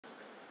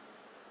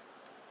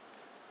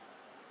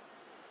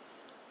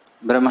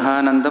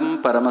ಬ್ರಹ್ಮಾನಂದಂ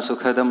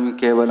ಪರಮಸುಖದಂ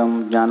ಕೇವಲಂ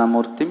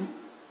ಜ್ಞಾನಮೂರ್ತಿಂ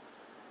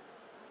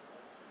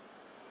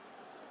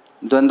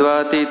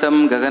ದ್ವಂದ್ವಾತೀತಂ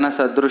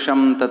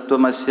ಗಗನಸದೃಶಂ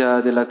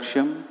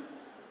ತತ್ವಮಸ್ಯಾದಿಲಕ್ಷ್ಯಂ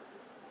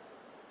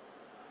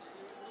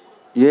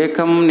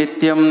ಏಕಂ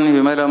ನಿತ್ಯಂ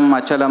ವಿಮಲಂ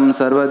ಅಚಲಂ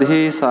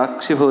ಸರ್ವಧಿ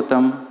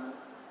ಸಾಕ್ಷಿಭೂತಂ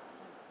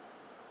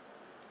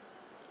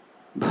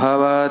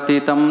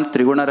ಭಾವಾತೀತಂ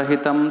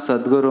ತ್ರಿಗುಣರಹಿತಂ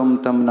ಸದ್ಗುರುಂ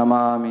ತಂ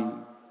ನಮಾಮಿ.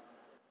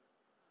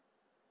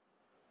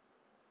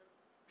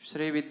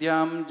 ಶ್ರೀ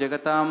ವಿದ್ಯಾಂ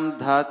ಜಗತಾಂ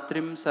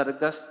ಧಾತ್ರಿಂ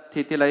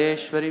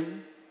ಸರ್ಗಸ್ಥಿತಿಲಯೇಶ್ವರಿಂ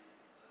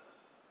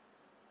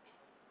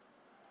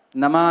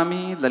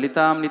ನಮಾಮಿ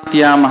ಲಲಿತಾಂ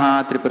ನಿತ್ಯಾಂ ಮಹಾ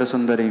ತ್ರಿಪುರ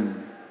ಸುಂದರೀಂ.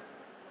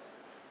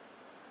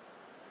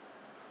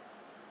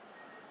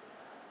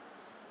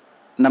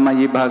 ನಮ್ಮ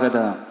ಈ ಭಾಗದ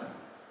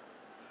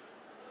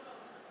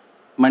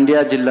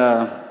ಮಂಡ್ಯ ಜಿಲ್ಲಾ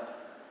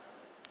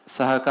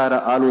ಸಹಕಾರ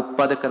ಹಾಲು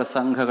ಉತ್ಪಾದಕರ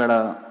ಸಂಘಗಳ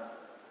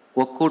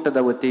ಒಕ್ಕೂಟದ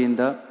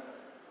ವತಿಯಿಂದ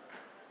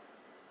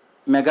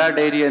ಮೆಗಾ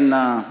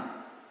ಡೈರಿಯನ್ನು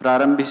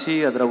ಪ್ರಾರಂಭಿಸಿ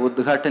ಅದರ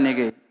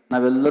ಉದ್ಘಾಟನೆಗೆ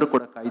ನಾವೆಲ್ಲರೂ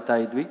ಕೂಡ ಕಾಯ್ತಾ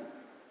ಇದ್ವಿ.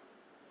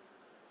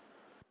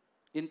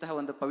 ಇಂತಹ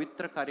ಒಂದು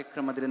ಪವಿತ್ರ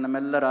ಕಾರ್ಯಕ್ರಮದಲ್ಲಿ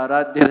ನಮ್ಮೆಲ್ಲರ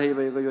ಆರಾಧ್ಯ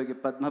ದೈವ ಯುಗಯೋಗಿ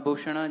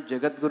ಪದ್ಮಭೂಷಣ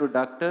ಜಗದ್ಗುರು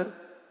ಡಾಕ್ಟರ್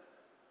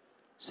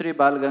ಶ್ರೀ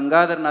ಬಾಲ್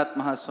ಗಂಗಾಧರನಾಥ್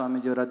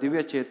ಮಹಾಸ್ವಾಮೀಜಿಯವರ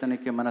ದಿವ್ಯ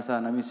ಚೇತನಕ್ಕೆ ಮನಸ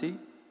ನಮಿಸಿ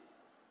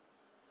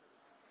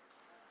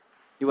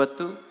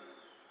ಇವತ್ತು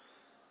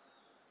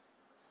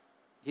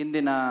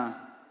ಹಿಂದಿನ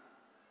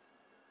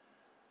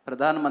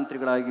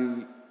ಪ್ರಧಾನಮಂತ್ರಿಗಳಾಗಿ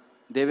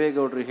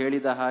ದೇವೇಗೌಡರು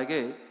ಹೇಳಿದ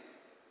ಹಾಗೆ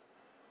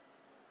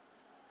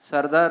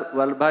ಸರ್ದಾರ್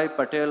ವಲ್ಲಭಾಯ್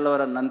ಪಟೇಲ್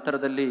ಅವರ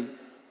ನಂತರದಲ್ಲಿ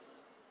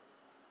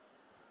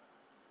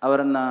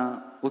ಅವರನ್ನು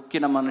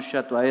ಉಕ್ಕಿನ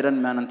ಮನುಷ್ಯ ಅಥವಾ ಐರನ್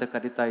ಮ್ಯಾನ್ ಅಂತ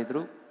ಕರೀತಾ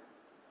ಇದ್ರು.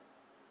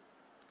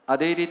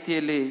 ಅದೇ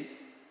ರೀತಿಯಲ್ಲಿ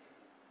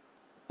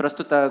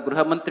ಪ್ರಸ್ತುತ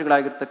ಗೃಹ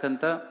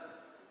ಮಂತ್ರಿಗಳಾಗಿರ್ತಕ್ಕಂಥ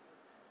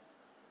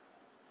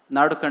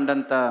ನಾಡು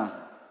ಕಂಡಂಥ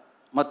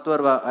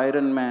ಮತ್ತೋರ್ವ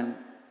ಐರನ್ ಮ್ಯಾನ್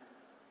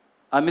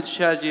ಅಮಿತ್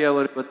ಶಾಜಿ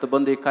ಅವರು ಇವತ್ತು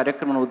ಬಂದು ಈ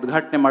ಕಾರ್ಯಕ್ರಮವನ್ನು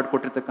ಉದ್ಘಾಟನೆ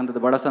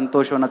ಮಾಡಿಕೊಟ್ಟಿರ್ತಕ್ಕಂಥದ್ದು ಬಹಳ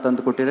ಸಂತೋಷವನ್ನು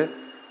ತಂದುಕೊಟ್ಟಿದೆ.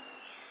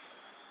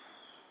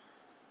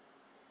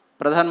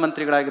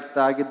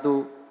 ಪ್ರಧಾನಮಂತ್ರಿಗಳಾಗಿದ್ದು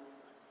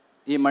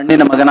ಈ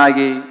ಮಣ್ಣಿನ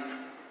ಮಗನಾಗಿ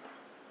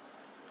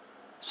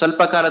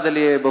ಸ್ವಲ್ಪ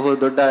ಕಾಲದಲ್ಲಿಯೇ ಬಹು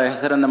ದೊಡ್ಡ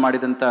ಹೆಸರನ್ನು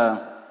ಮಾಡಿದಂಥ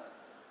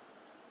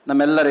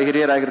ನಮ್ಮೆಲ್ಲರ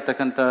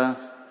ಹಿರಿಯರಾಗಿರ್ತಕ್ಕಂಥ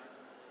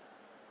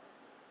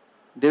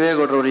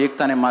ದೇವೇಗೌಡರವರು ಈಗ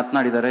ತಾನೇ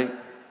ಮಾತನಾಡಿದ್ದಾರೆ.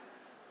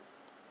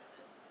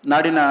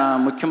 ನಾಡಿನ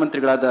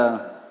ಮುಖ್ಯಮಂತ್ರಿಗಳಾದ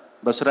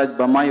ಬಸವರಾಜ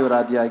ಬೊಮ್ಮಾಯಿಯವರ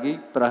ಆದಿಯಾಗಿ,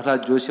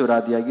 ಪ್ರಹ್ಲಾದ್ ಜೋಶಿಯವರ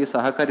ಆದಿಯಾಗಿ,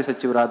 ಸಹಕಾರಿ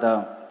ಸಚಿವರಾದ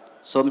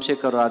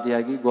ಸೋಮಶೇಖರ್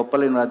ಆದಿಯಾಗಿ,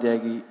 ಗೋಪಾಲಯ್ಯನವರ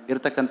ಆದಿಯಾಗಿ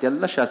ಇರತಕ್ಕಂಥ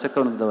ಎಲ್ಲ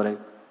ಶಾಸಕರಿದ್ದವರೇ.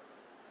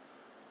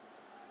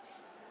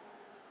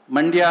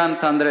 ಮಂಡ್ಯ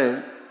ಅಂತ ಅಂದರೆ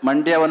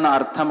ಮಂಡ್ಯವನ್ನು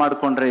ಅರ್ಥ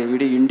ಮಾಡಿಕೊಂಡ್ರೆ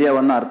ಇಡೀ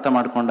ಇಂಡಿಯಾವನ್ನು ಅರ್ಥ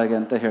ಮಾಡ್ಕೊಂಡಾಗೆ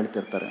ಅಂತ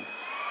ಹೇಳ್ತಿರ್ತಾರೆ.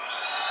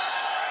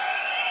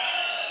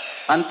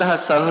 ಅಂತಹ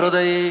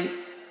ಸಹೃದಯಿ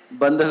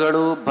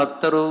ಬಂಧುಗಳು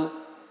ಭಕ್ತರು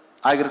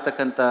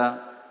ಆಗಿರ್ತಕ್ಕಂಥ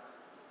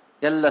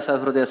ಎಲ್ಲ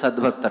ಸಹೃದಯ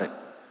ಸದ್ಭಕ್ತರೇ,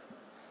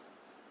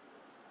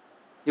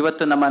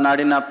 ಇವತ್ತು ನಮ್ಮ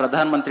ನಾಡಿನ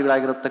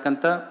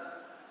ಪ್ರಧಾನಮಂತ್ರಿಗಳಾಗಿರತಕ್ಕಂಥ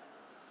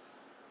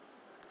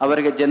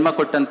ಅವರಿಗೆ ಜನ್ಮ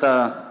ಕೊಟ್ಟಂಥ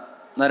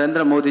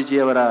ನರೇಂದ್ರ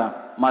ಮೋದಿಜಿಯವರ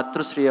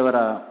ಮಾತೃಶ್ರೀಯವರ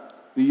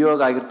ವಿಯೋಗ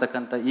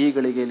ಆಗಿರ್ತಕ್ಕಂಥ ಈ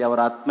ಗಳಿಗೆಯಲ್ಲಿ ಅವರ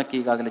ಆತ್ಮಕ್ಕೆ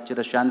ಈಗಾಗಲೇ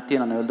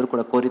ಚಿರಶಾಂತಿಯನ್ನು ನಾವೆಲ್ಲರೂ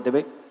ಕೂಡ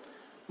ಕೋರಿದ್ದೇವೆ.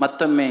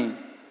 ಮತ್ತೊಮ್ಮೆ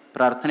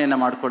ಪ್ರಾರ್ಥನೆಯನ್ನು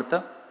ಮಾಡಿಕೊಳ್ತಾ,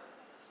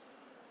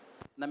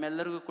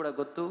 ನಮ್ಮೆಲ್ಲರಿಗೂ ಕೂಡ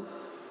ಗೊತ್ತು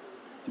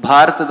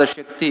ಭಾರತದ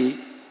ಶಕ್ತಿ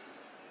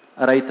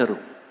ರೈತರು.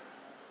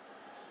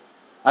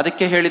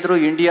 ಅದಕ್ಕೆ ಹೇಳಿದರು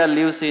India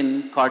lives in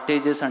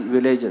cottages and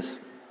villages.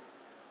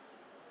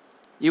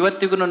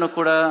 ಇವತ್ತಿಗೂ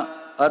ಕೂಡ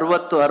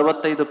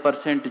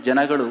 60-65%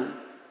 ಜನಗಳು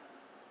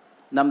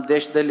ನಮ್ಮ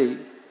ದೇಶದಲ್ಲಿ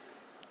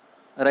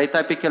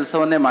ರೈತಾಪಿ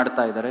ಕೆಲಸವನ್ನೇ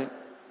ಮಾಡ್ತಾ ಇದ್ದಾರೆ.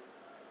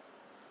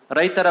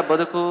 ರೈತರ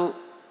ಬದುಕು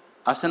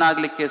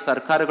ಹಸನಾಗಲಿಕ್ಕೆ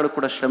ಸರ್ಕಾರಗಳು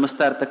ಕೂಡ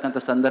ಶ್ರಮಿಸ್ತಾ ಇರತಕ್ಕಂಥ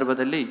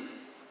ಸಂದರ್ಭದಲ್ಲಿ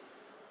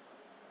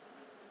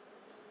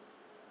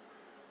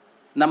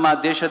ನಮ್ಮ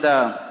ದೇಶದ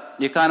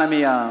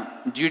ಎಕಾನಮಿಯ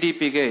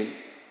GDPಗೆ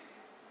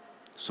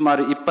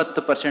ಸುಮಾರು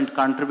 20%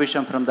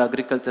 contribution from the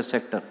agriculture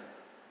sector.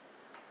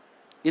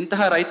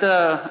 ಇಂತಹ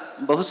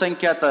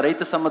ಬಹುಸಂಖ್ಯಾತ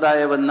ರೈತ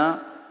ಸಮುದಾಯವನ್ನು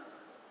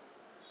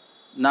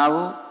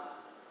ನಾವು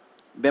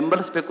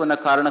ಬೆಂಬಲಿಸಬೇಕು ಅನ್ನೋ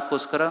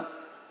ಕಾರಣಕ್ಕೋಸ್ಕರ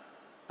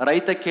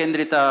ರೈತ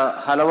ಕೇಂದ್ರಿತ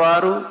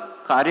ಹಲವಾರು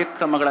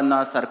ಕಾರ್ಯಕ್ರಮಗಳನ್ನು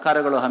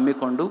ಸರ್ಕಾರಗಳು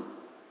ಹಮ್ಮಿಕೊಂಡು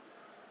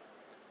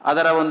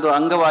ಅದರ ಒಂದು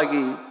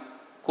ಅಂಗವಾಗಿ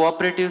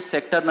ಕೋಆಪರೇಟಿವ್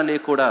ಸೆಕ್ಟರ್ನಲ್ಲಿ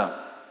ಕೂಡ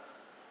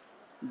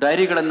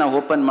ಡೈರಿಗಳನ್ನು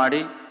ಓಪನ್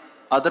ಮಾಡಿ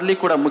ಅದರಲ್ಲಿ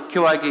ಕೂಡ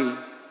ಮುಖ್ಯವಾಗಿ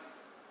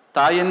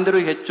ತಾಯಂದಿರು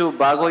ಹೆಚ್ಚು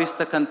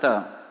ಭಾಗವಹಿಸ್ತಕ್ಕಂಥ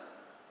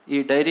ಈ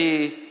ಡೈರಿ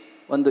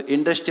ಒಂದು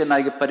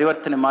ಇಂಡಸ್ಟ್ರಿಯನ್ನಾಗಿ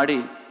ಪರಿವರ್ತನೆ ಮಾಡಿ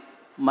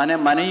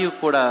ಮನೆಯೂ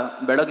ಕೂಡ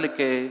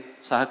ಬೆಳಗಲಿಕ್ಕೆ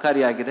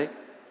ಸಹಕಾರಿಯಾಗಿದೆ.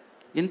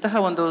 ಇಂತಹ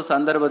ಒಂದು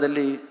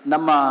ಸಂದರ್ಭದಲ್ಲಿ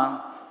ನಮ್ಮ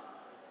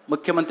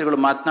ಮುಖ್ಯಮಂತ್ರಿಗಳು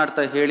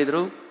ಮಾತನಾಡ್ತಾ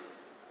ಹೇಳಿದರು,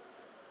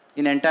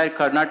 in entire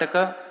Karnataka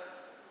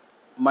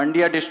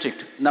Mandya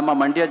district, ನಮ್ಮ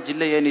ಮಂಡ್ಯ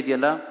ಜಿಲ್ಲೆ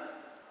ಏನಿದೆಯಲ್ಲ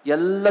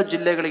ಎಲ್ಲ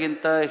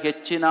ಜಿಲ್ಲೆಗಳಿಗಿಂತ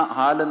ಹೆಚ್ಚಿನ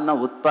ಹಾಲನ್ನು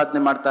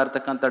ಉತ್ಪಾದನೆ ಮಾಡ್ತಾ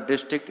ಇರ್ತಕ್ಕಂಥ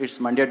ಡಿಸ್ಟ್ರಿಕ್ಟ್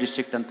ಇಟ್ಸ್ ಮಂಡ್ಯ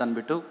ಡಿಸ್ಟ್ರಿಕ್ಟ್ ಅಂತ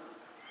ಅಂದ್ಬಿಟ್ಟು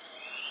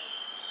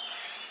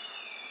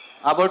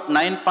about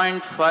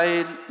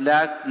 9.5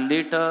 lakh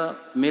liter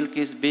milk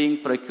is being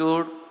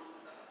procured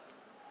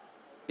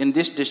in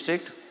this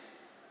district.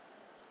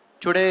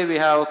 Today we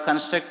have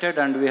constructed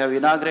and we have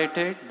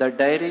inaugurated the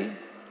dairy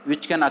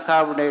which can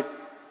accommodate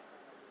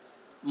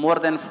more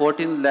than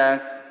 14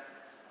 lakh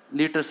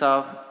liters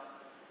of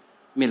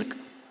milk.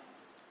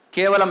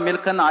 ಕೇವಲ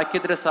ಮಿಲ್ಕನ್ನು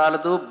ಹಾಕಿದರೆ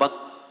ಸಾಲದು,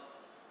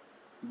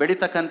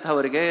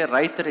 ಬೆಳೀತಕ್ಕಂಥವರಿಗೆ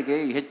ರೈತರಿಗೆ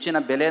ಹೆಚ್ಚಿನ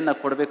ಬೆಲೆಯನ್ನು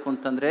ಕೊಡಬೇಕು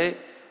ಅಂತಂದರೆ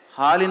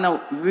ಹಾಲಿನ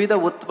ವಿವಿಧ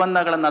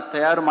ಉತ್ಪನ್ನಗಳನ್ನು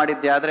ತಯಾರು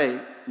ಮಾಡಿದ್ದೇ ಆದರೆ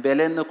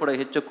ಬೆಲೆಯನ್ನು ಕೂಡ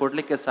ಹೆಚ್ಚು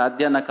ಕೊಡಲಿಕ್ಕೆ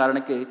ಸಾಧ್ಯ ಅನ್ನೋ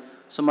ಕಾರಣಕ್ಕೆ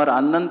ಸುಮಾರು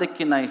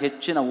 11ಕ್ಕಿಂತ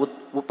ಹೆಚ್ಚಿನ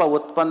ಉಪ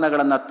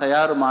ಉತ್ಪನ್ನಗಳನ್ನು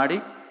ತಯಾರು ಮಾಡಿ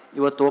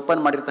ಇವತ್ತು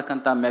ಓಪನ್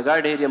ಮಾಡಿರ್ತಕ್ಕಂಥ ಮೆಗಾ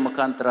ಡೈರಿಯ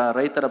ಮುಖಾಂತರ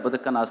ರೈತರ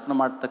ಬದುಕನ್ನು ಹಸನು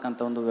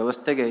ಮಾಡ್ತಕ್ಕಂಥ ಒಂದು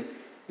ವ್ಯವಸ್ಥೆಗೆ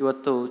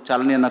ಇವತ್ತು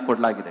ಚಾಲನೆಯನ್ನು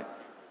ಕೊಡಲಾಗಿದೆ.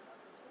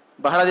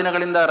 ಬಹಳ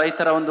ದಿನಗಳಿಂದ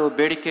ರೈತರ ಒಂದು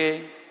ಬೇಡಿಕೆ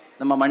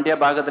ನಮ್ಮ ಮಂಡ್ಯ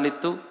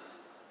ಭಾಗದಲ್ಲಿತ್ತು.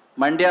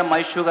 ಮಂಡ್ಯ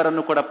ಮೈ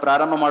ಶುಗರನ್ನು ಕೂಡ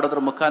ಪ್ರಾರಂಭ ಮಾಡೋದ್ರ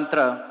ಮುಖಾಂತರ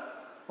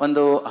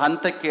ಒಂದು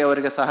ಹಂತಕ್ಕೆ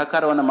ಅವರಿಗೆ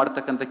ಸಹಕಾರವನ್ನು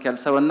ಮಾಡ್ತಕ್ಕಂಥ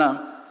ಕೆಲಸವನ್ನು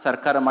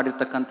ಸರ್ಕಾರ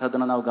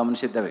ಮಾಡಿರ್ತಕ್ಕಂಥದ್ದನ್ನು ನಾವು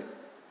ಗಮನಿಸಿದ್ದೇವೆ.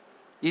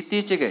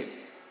 ಇತ್ತೀಚೆಗೆ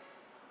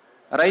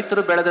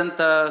ರೈತರು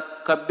ಬೆಳೆದಂಥ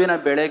ಕಬ್ಬಿನ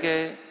ಬೆಳೆಗೆ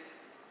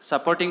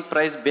ಸಪೋರ್ಟಿಂಗ್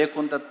ಪ್ರೈಸ್ ಬೇಕು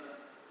ಅಂತ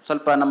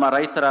ಸ್ವಲ್ಪ ನಮ್ಮ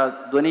ರೈತರ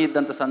ಧ್ವನಿ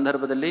ಇದ್ದಂಥ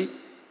ಸಂದರ್ಭದಲ್ಲಿ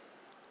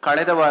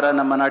ಕಳೆದ ವಾರ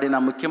ನಮ್ಮ ನಾಡಿನ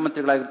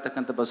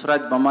ಮುಖ್ಯಮಂತ್ರಿಗಳಾಗಿರ್ತಕ್ಕಂಥ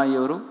ಬಸವರಾಜ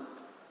ಬೊಮ್ಮಾಯಿಯವರು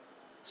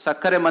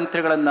ಸಕ್ಕರೆ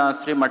ಮಂತ್ರಿಗಳನ್ನು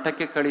ಶ್ರೀ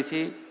ಮಠಕ್ಕೆ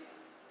ಕಳಿಸಿ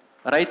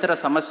ರೈತರ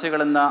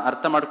ಸಮಸ್ಯೆಗಳನ್ನು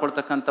ಅರ್ಥ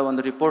ಮಾಡ್ಕೊಳ್ತಕ್ಕಂಥ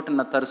ಒಂದು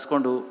ರಿಪೋರ್ಟನ್ನು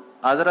ತರಿಸ್ಕೊಂಡು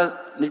ಅದರ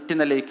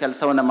ನಿಟ್ಟಿನಲ್ಲಿ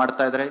ಕೆಲಸವನ್ನು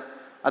ಮಾಡ್ತಾ ಇದ್ದಾರೆ.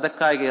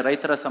 ಅದಕ್ಕಾಗಿ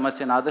ರೈತರ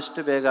ಸಮಸ್ಯೆನ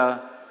ಆದಷ್ಟು ಬೇಗ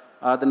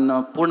ಅದನ್ನು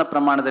ಪೂರ್ಣ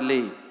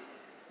ಪ್ರಮಾಣದಲ್ಲಿ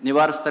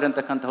ನಿವಾರಿಸ್ತಾರೆ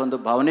ಅಂತಕ್ಕಂಥ ಒಂದು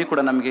ಭಾವನೆ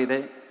ಕೂಡ ನಮಗೆ ಇದೆ.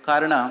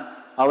 ಕಾರಣ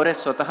ಅವರೇ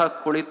ಸ್ವತಃ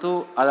ಕುಳಿತು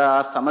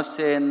ಆ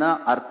ಸಮಸ್ಯೆಯನ್ನು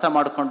ಅರ್ಥ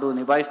ಮಾಡಿಕೊಂಡು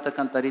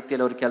ನಿಭಾಯಿಸ್ತಕ್ಕಂಥ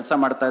ರೀತಿಯಲ್ಲಿ ಅವರು ಕೆಲಸ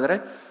ಮಾಡ್ತಾ ಇದ್ದಾರೆ.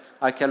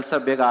 ಆ ಕೆಲಸ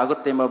ಬೇಗ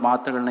ಆಗುತ್ತೆ ಎಂಬ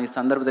ಮಾತುಗಳನ್ನ ಈ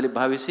ಸಂದರ್ಭದಲ್ಲಿ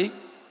ಭಾವಿಸಿ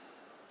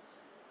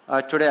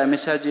today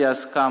Amit Shaji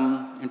has come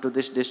in to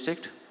this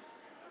district.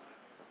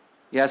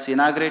 He has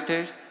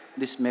inaugurated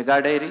this mega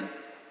dairy.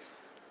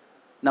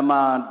 ನಮ್ಮ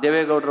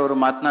ದೇವೇಗೌಡರವರು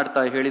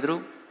ಮಾತನಾಡ್ತಾ ಹೇಳಿದರು,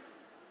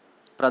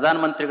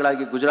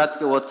 ಪ್ರಧಾನಮಂತ್ರಿಗಳಾಗಿ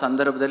ಗುಜರಾತ್ಗೆ ಹೋದ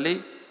ಸಂದರ್ಭದಲ್ಲಿ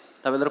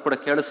ತಾವೆಲ್ಲರೂ ಕೂಡ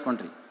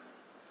ಕೇಳಿಸ್ಕೊಂಡ್ರಿ,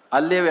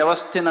 ಅಲ್ಲೇ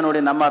ವ್ಯವಸ್ಥೆನ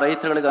ನೋಡಿ ನಮ್ಮ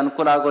ರೈತರುಗಳಿಗೆ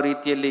ಅನುಕೂಲ ಆಗೋ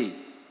ರೀತಿಯಲ್ಲಿ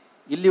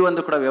ಇಲ್ಲಿ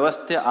ಒಂದು ಕೂಡ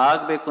ವ್ಯವಸ್ಥೆ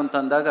ಆಗಬೇಕು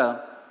ಅಂತಂದಾಗ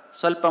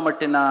ಸ್ವಲ್ಪ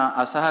ಮಟ್ಟಿನ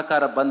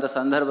ಅಸಹಕಾರ ಬಂದ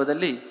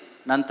ಸಂದರ್ಭದಲ್ಲಿ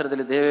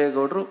ನಂತರದಲ್ಲಿ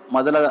ದೇವೇಗೌಡರು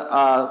ಮೊದಲ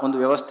ಆ ಒಂದು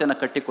ವ್ಯವಸ್ಥೆಯನ್ನು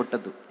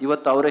ಕಟ್ಟಿಕೊಟ್ಟದ್ದು.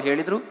 ಇವತ್ತು ಅವರು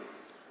ಹೇಳಿದರು,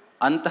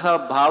 ಅಂತಹ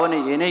ಭಾವನೆ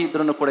ಏನೇ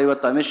ಇದ್ರೂ ಕೂಡ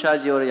ಇವತ್ತು ಅಮಿತ್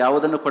ಶಾಜಿಯವರು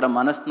ಯಾವುದನ್ನು ಕೂಡ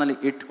ಮನಸ್ಸಿನಲ್ಲಿ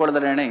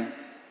ಇಟ್ಕೊಳ್ಳದಲೇನೆ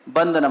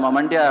ಬಂದು ನಮ್ಮ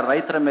ಮಂಡ್ಯ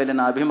ರೈತರ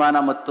ಮೇಲಿನ ಅಭಿಮಾನ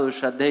ಮತ್ತು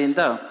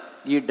ಶ್ರದ್ಧೆಯಿಂದ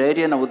ಈ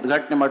ಡೈರಿಯನ್ನು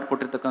ಉದ್ಘಾಟನೆ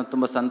ಮಾಡಿಕೊಟ್ಟಿರ್ತಕ್ಕಂಥ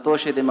ತುಂಬ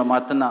ಸಂತೋಷ ಇದೆ ಎಂಬ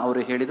ಮಾತನ್ನು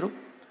ಅವರು ಹೇಳಿದರು.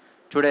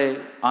 Today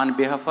on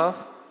behalf of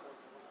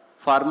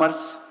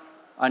farmers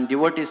and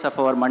devotees of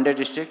our Mandya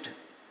district,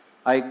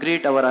 I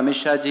greet hour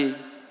Amit Shaji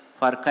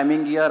for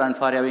coming year and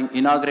for having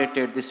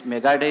inaugurated this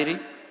mega dairy.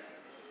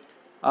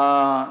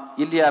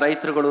 ಇಲ್ಲಿಯ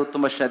ರೈತರುಗಳು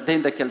ತುಂಬ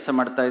ಶ್ರದ್ಧೆಯಿಂದ ಕೆಲಸ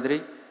ಮಾಡ್ತಾ ಇದ್ರಿ.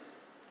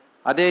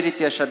 ಅದೇ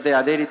ರೀತಿಯ ಶ್ರದ್ಧೆ,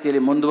 ಅದೇ ರೀತಿಯಲ್ಲಿ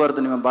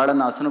ಮುಂದುವರೆದು ನಿಮ್ಮ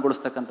ಬಾಳನ್ನು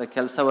ಹಸನುಗೊಳಿಸ್ತಕ್ಕಂಥ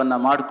ಕೆಲಸವನ್ನು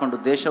ಮಾಡಿಕೊಂಡು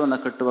ದೇಶವನ್ನು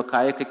ಕಟ್ಟುವ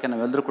ಕಾಯಕಕ್ಕೆ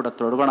ನಾವೆಲ್ಲರೂ ಕೂಡ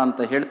ತೊಡಗೋಣ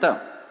ಅಂತ ಹೇಳ್ತಾ,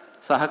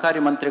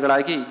 ಸಹಕಾರಿ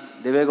ಮಂತ್ರಿಗಳಾಗಿ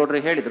ದೇವೇಗೌಡರು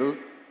ಹೇಳಿದರು,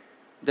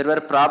 there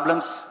were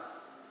problems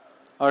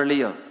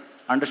earlier.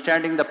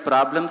 Understanding the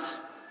problems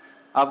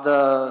of the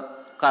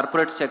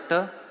corporate sector,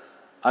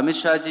 Amit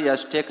Shah ji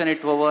has taken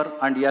it over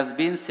and he has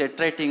been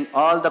saturating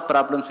all the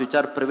problems which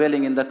are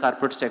prevailing in the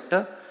corporate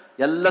sector.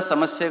 ಎಲ್ಲ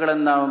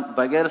ಸಮಸ್ಯೆಗಳನ್ನು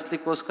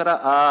ಬಗೆಹರಿಸಲಿಕ್ಕೋಸ್ಕರ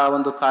ಆ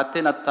ಒಂದು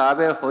ಖಾತೆನ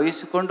ತಾವೇ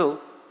ವಹಿಸಿಕೊಂಡು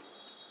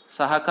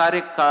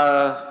ಸಹಕಾರಿ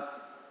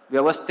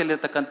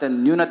ವ್ಯವಸ್ಥೆಯಲ್ಲಿರ್ತಕ್ಕಂಥ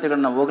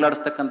ನ್ಯೂನತೆಗಳನ್ನ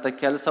ಹೋಗಲಾಡಿಸ್ತಕ್ಕಂಥ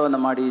ಕೆಲಸವನ್ನು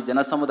ಮಾಡಿ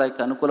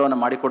ಜನಸಮುದಾಯಕ್ಕೆ ಅನುಕೂಲವನ್ನು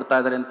ಮಾಡಿಕೊಡ್ತಾ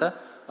ಇದ್ದಾರೆ ಅಂತ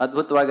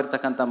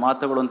ಅದ್ಭುತವಾಗಿರ್ತಕ್ಕಂಥ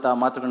ಮಾತುಗಳು ಅಂತ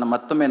ಮಾತುಗಳನ್ನ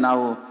ಮತ್ತೊಮ್ಮೆ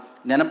ನಾವು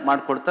ನೆನಪು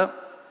ಮಾಡಿಕೊಡ್ತಾ,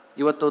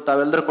 ಇವತ್ತು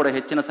ತಾವೆಲ್ಲರೂ ಕೂಡ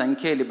ಹೆಚ್ಚಿನ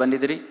ಸಂಖ್ಯೆಯಲ್ಲಿ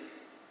ಬಂದಿದ್ದೀರಿ.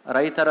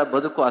 ರೈತರ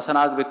ಬದುಕು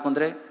ಹಸನಾಗಬೇಕು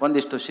ಅಂದರೆ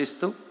ಒಂದಿಷ್ಟು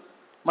ಶಿಸ್ತು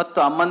ಮತ್ತು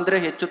ಅಮ್ಮಂದ್ರೆ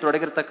ಹೆಚ್ಚು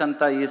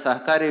ತೊಡಗಿರ್ತಕ್ಕಂಥ ಈ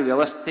ಸಹಕಾರಿ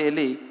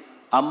ವ್ಯವಸ್ಥೆಯಲ್ಲಿ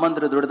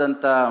ಅಮ್ಮಂದ್ರು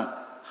ದುಡಿದಂಥ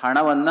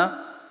ಹಣವನ್ನು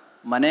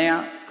ಮನೆಯ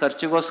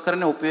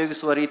ಖರ್ಚಿಗೋಸ್ಕರನೇ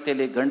ಉಪಯೋಗಿಸುವ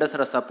ರೀತಿಯಲ್ಲಿ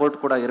ಗಂಡಸರ ಸಪೋರ್ಟ್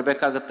ಕೂಡ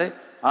ಇರಬೇಕಾಗತ್ತೆ.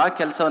 ಆ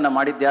ಕೆಲಸವನ್ನು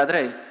ಮಾಡಿದ್ದೇ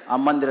ಆದರೆ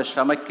ಅಮ್ಮಂದಿರ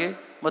ಶ್ರಮಕ್ಕೆ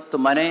ಮತ್ತು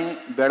ಮನೆ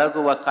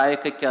ಬೆಳಗುವ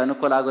ಕಾಯಕಕ್ಕೆ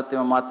ಅನುಕೂಲ ಆಗುತ್ತೆ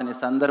ಎಂಬ ಮಾತನ್ನ ಈ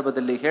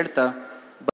ಸಂದರ್ಭದಲ್ಲಿ ಹೇಳ್ತಾ